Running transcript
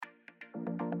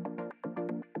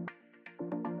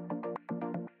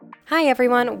Hi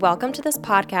everyone, welcome to this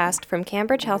podcast from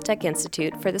Cambridge Health Tech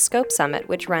Institute for the SCOPE Summit,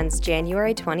 which runs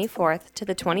January 24th to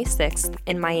the 26th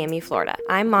in Miami, Florida.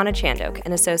 I'm Mana Chandok,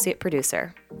 an associate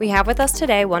producer. We have with us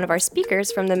today one of our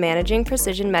speakers from the Managing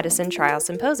Precision Medicine Trial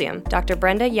Symposium, Dr.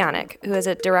 Brenda Janik, who is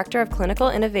a Director of Clinical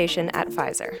Innovation at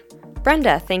Pfizer.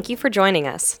 Brenda, thank you for joining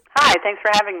us. Hi, thanks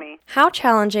for having me. How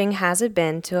challenging has it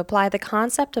been to apply the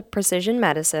concept of precision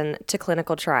medicine to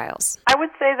clinical trials? I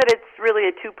would say that it's really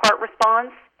a two-part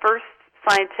response. First,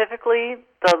 scientifically,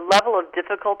 the level of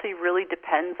difficulty really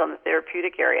depends on the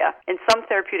therapeutic area. In some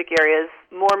therapeutic areas,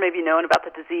 more may be known about the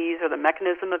disease or the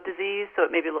mechanism of disease, so it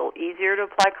may be a little easier to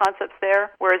apply concepts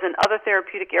there, whereas in other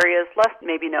therapeutic areas, less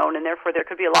may be known, and therefore there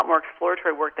could be a lot more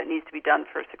exploratory work that needs to be done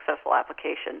for successful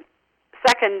application.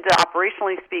 Second,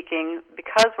 operationally speaking,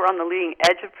 because we're on the leading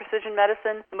edge of precision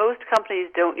medicine, most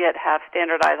companies don't yet have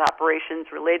standardized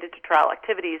operations related to trial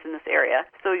activities in this area.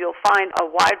 So you'll find a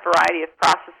wide variety of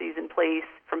processes in place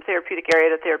from therapeutic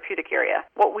area to therapeutic area.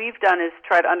 What we've done is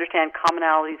try to understand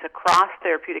commonalities across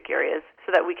therapeutic areas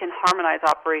so that we can harmonize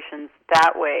operations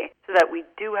that way, so that we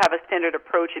do have a standard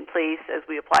approach in place as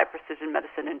we apply precision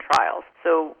medicine in trials.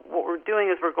 So what we're doing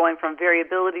is we're going from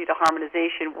variability to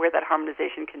harmonization where that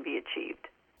harmonization can be achieved.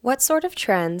 What sort of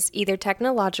trends, either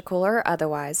technological or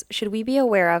otherwise, should we be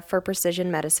aware of for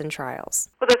precision medicine trials?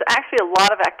 Well, there's actually a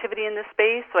lot of activity in this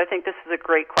space, so I think this is a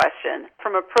great question.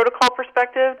 From a protocol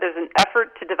perspective, there's an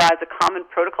effort to devise a common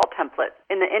protocol template.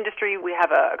 In the industry, we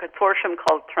have a consortium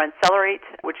called Transcelerate,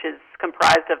 which is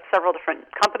comprised of several different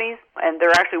companies, and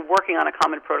they're actually working on a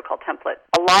common protocol template.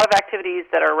 A lot of activities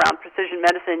that are around precision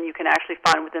medicine you can actually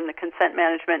find within the consent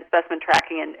management, specimen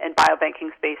tracking, and biobanking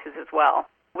spaces as well.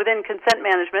 Within consent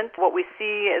management, what we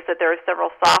see is that there are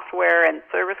several software and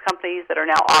service companies that are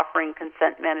now offering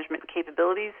consent management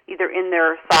capabilities, either in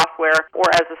their software or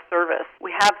as a service.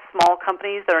 We have small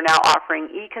companies that are now offering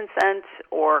e-consent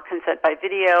or consent by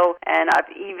video, and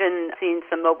I've even seen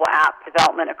some mobile app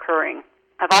development occurring.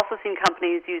 I've also seen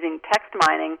companies using text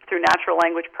mining through natural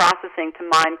language processing to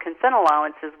mine consent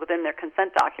allowances within their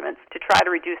consent documents to try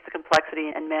to reduce the complexity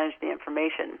and manage the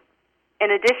information. In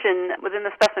addition, within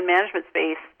the specimen management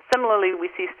space, similarly,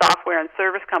 we see software and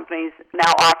service companies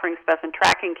now offering specimen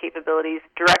tracking capabilities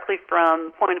directly from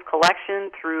point of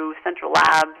collection through central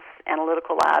labs,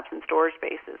 analytical labs, and storage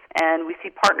spaces. And we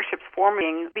see partnerships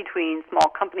forming between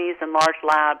small companies and large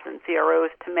labs and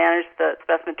CROs to manage the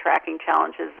specimen tracking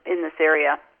challenges in this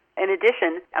area. In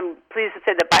addition, I'm pleased to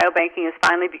say that biobanking is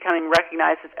finally becoming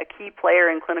recognized as a key player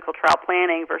in clinical trial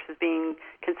planning versus being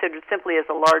considered simply as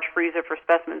a large freezer for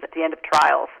specimens at the end of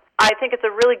trials. I think it's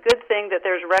a really good thing that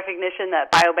there's recognition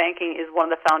that biobanking is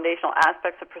one of the foundational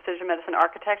aspects of precision medicine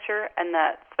architecture and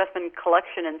that specimen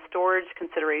collection and storage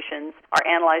considerations are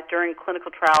analyzed during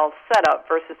clinical trial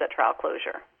setup versus at trial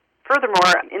closure.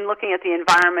 Furthermore, in looking at the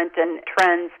environment and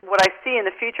trends, what I see in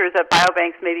the future is that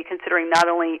biobanks may be considering not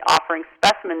only offering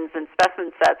specimens and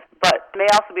specimen sets, but may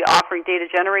also be offering data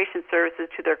generation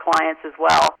services to their clients as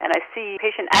well. And I see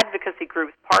patient advocacy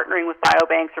groups partnering with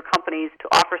biobanks or companies to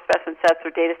offer specimen sets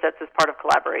or data sets as part of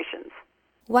collaborations.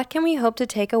 What can we hope to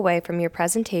take away from your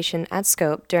presentation at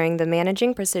SCOPE during the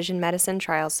Managing Precision Medicine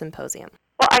Trials Symposium?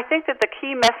 Well, I think that the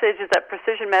key message is that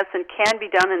precision medicine can be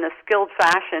done in a skilled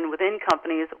fashion within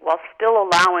companies while still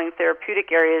allowing therapeutic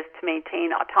areas to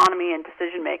maintain autonomy and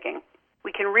decision-making.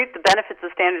 We can reap the benefits of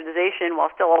standardization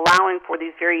while still allowing for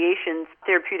these variations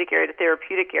therapeutic area to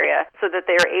therapeutic area so that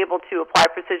they are able to apply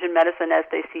precision medicine as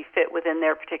they see fit within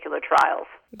their particular trials.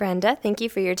 Brenda, thank you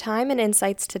for your time and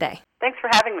insights today. Thanks for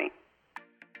having me.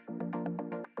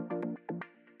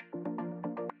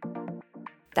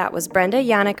 That was Brenda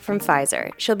Janik from Pfizer.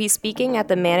 She'll be speaking at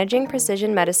the Managing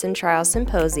Precision Medicine Trial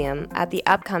Symposium at the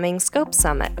upcoming SCOPE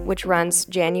Summit, which runs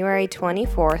January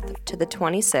 24th to the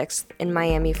 26th in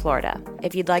Miami, Florida.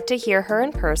 If you'd like to hear her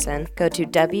in person, go to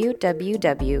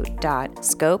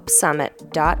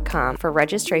www.scopesummit.com for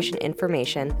registration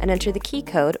information and enter the key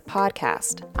code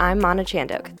PODCAST. I'm Mana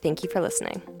Chandok. Thank you for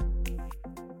listening.